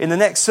again. In the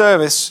next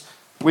service,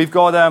 we've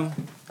got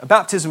a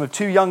baptism of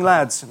two young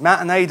lads.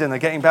 Matt and Aidan are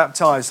getting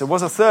baptized. There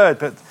was a third,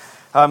 but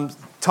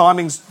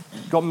timings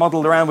got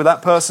muddled around with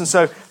that person.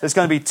 So there's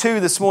going to be two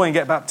this morning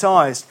get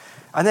baptized.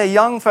 And they're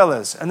young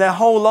fellas, and their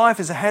whole life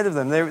is ahead of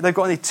them. They've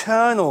got an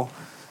eternal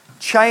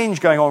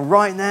change going on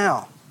right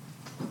now.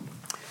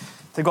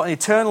 They've got an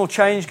eternal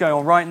change going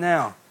on right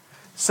now.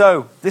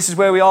 So this is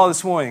where we are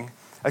this morning.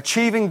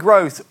 Achieving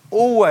growth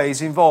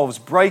always involves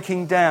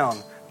breaking down,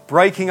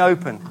 breaking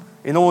open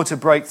in order to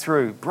break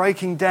through.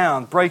 Breaking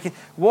down, breaking.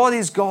 What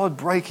is God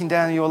breaking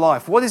down in your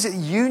life? What is it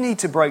you need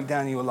to break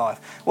down in your life?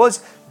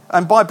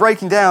 And by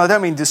breaking down, I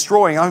don't mean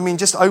destroying. I mean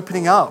just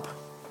opening up,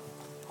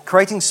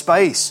 creating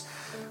space.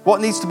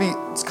 What needs to be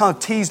kind of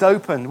teased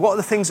open? What are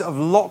the things that have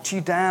locked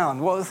you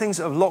down? What are the things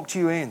that have locked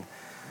you in?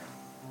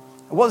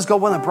 What does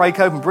God want to break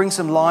open, bring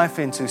some life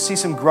into, see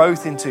some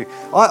growth into?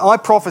 I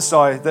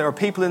prophesy there are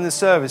people in this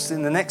service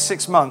in the next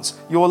 6 months,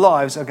 your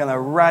lives are going to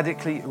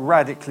radically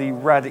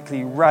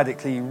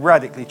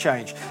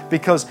change.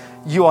 Because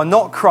you are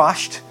not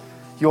crushed.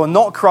 You're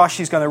not crushed.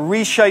 He's going to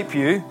reshape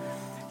you.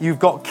 You've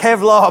got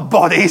Kevlar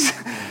bodies.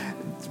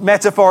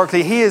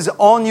 Metaphorically, He is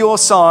on your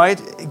side.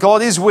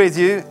 God is with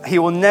you. He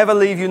will never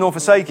leave you nor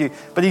forsake you.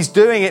 But He's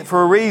doing it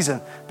for a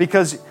reason,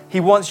 because He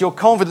wants your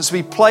confidence to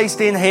be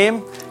placed in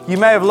Him. You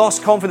may have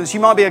lost confidence. You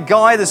might be a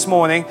guy this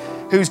morning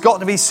who's got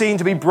to be seen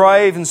to be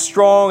brave and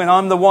strong, and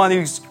I'm the one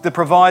who's the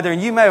provider,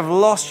 and you may have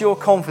lost your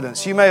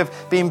confidence. You may have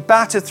been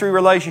battered through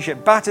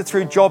relationship, battered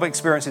through job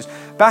experiences,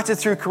 battered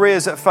through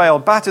careers that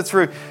failed, battered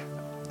through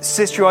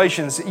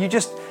situations.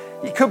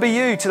 It could be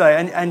you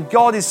today, and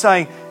God is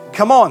saying,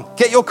 come on,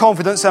 get your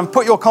confidence and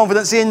put your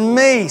confidence in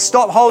me.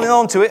 Stop holding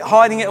on to it,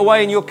 hiding it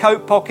away in your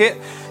coat pocket,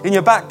 in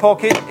your back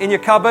pocket, in your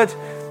cupboard,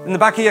 in the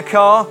back of your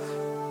car.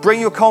 Bring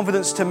your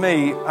confidence to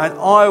me and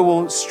I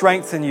will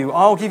strengthen you.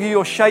 I'll give you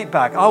your shape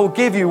back. I will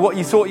give you what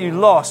you thought you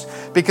lost,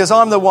 because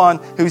I'm the one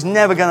who's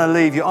never going to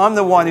leave you. I'm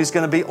the one who's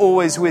going to be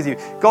always with you.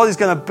 God is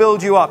going to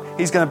build you up.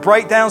 He's going to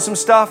break down some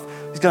stuff.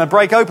 He's going to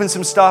break open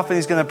some stuff, and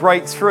He's going to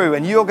break through.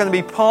 And you're going to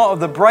be part of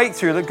the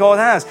breakthrough that God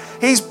has.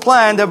 He's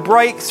planned a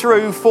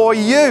breakthrough for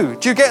you.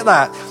 Do you get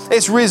that?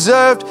 It's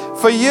reserved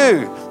for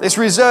you. It's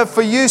reserved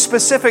for you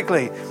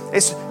specifically.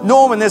 It's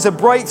Norman, there's a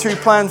breakthrough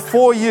planned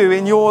for you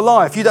in your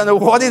life. You don't know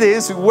what it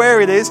is, where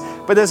it is,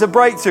 but there's a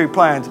breakthrough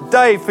planned.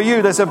 Dave, for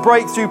you, there's a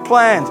breakthrough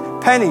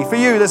planned. Penny, for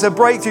you, there's a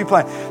breakthrough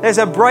planned. There's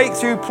a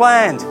breakthrough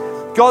planned.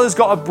 God has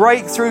got a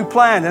breakthrough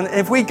planned. And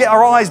if we get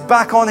our eyes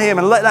back on Him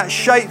and let that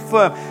shape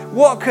firm,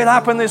 what could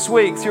happen this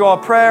week through our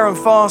prayer and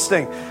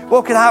fasting?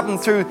 What could happen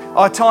through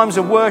our times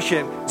of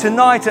worship?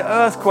 Tonight at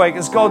Earthquake,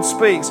 as God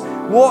speaks,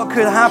 what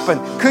could happen?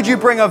 Could you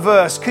bring a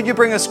verse? Could you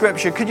bring a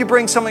scripture? Could you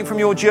bring something from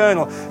your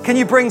journal? Can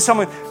you bring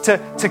something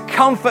to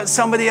comfort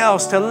somebody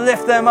else, to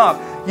lift them up?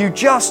 You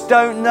just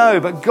don't know,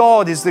 but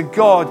God is the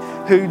God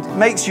who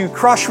makes you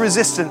crush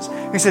resistance,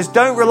 who says,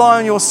 don't rely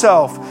on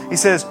yourself. He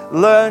says,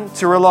 learn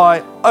to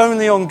rely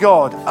only on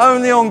God.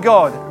 Only on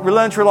God.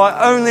 Learn to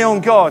rely only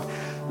on God.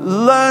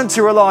 Learn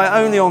to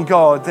rely only on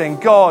God, then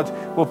God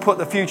will put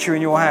the future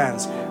in your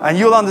hands and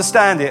you'll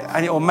understand it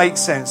and it will make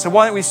sense. So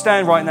why don't we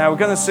stand right now? We're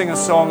going to sing a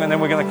song and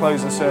then we're going to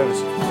close the service.